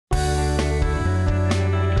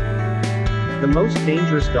The most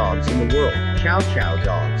dangerous dogs in the world, Chow Chow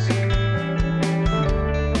dogs.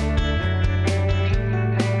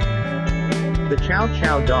 The Chow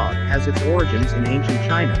Chow dog has its origins in ancient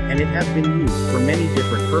China, and it has been used for many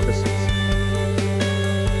different purposes.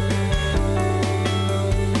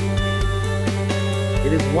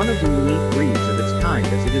 It is one of the unique breeds of its kind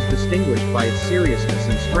as it is distinguished by its seriousness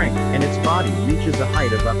and strength, and its body reaches a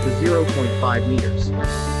height of up to 0.5 meters.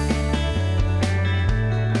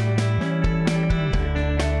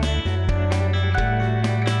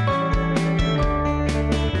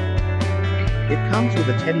 It comes with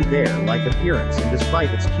a teddy bear-like appearance and despite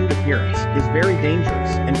its cute appearance, is very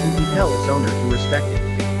dangerous, and can compel its owner to respect it.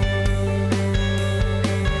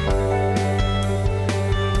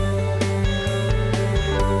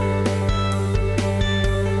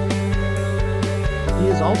 He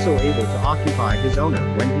is also able to occupy his owner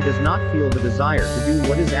when he does not feel the desire to do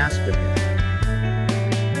what is asked of him.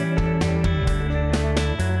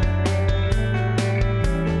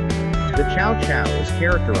 The Chow Chow is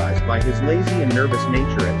characterized by his lazy and nervous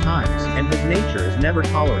nature at times, and his nature is never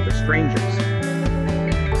tolerant of strangers.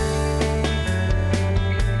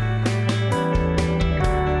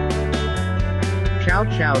 Chow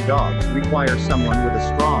Chow dogs require someone with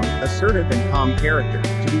a strong, assertive and calm character,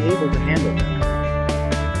 to be able to handle them.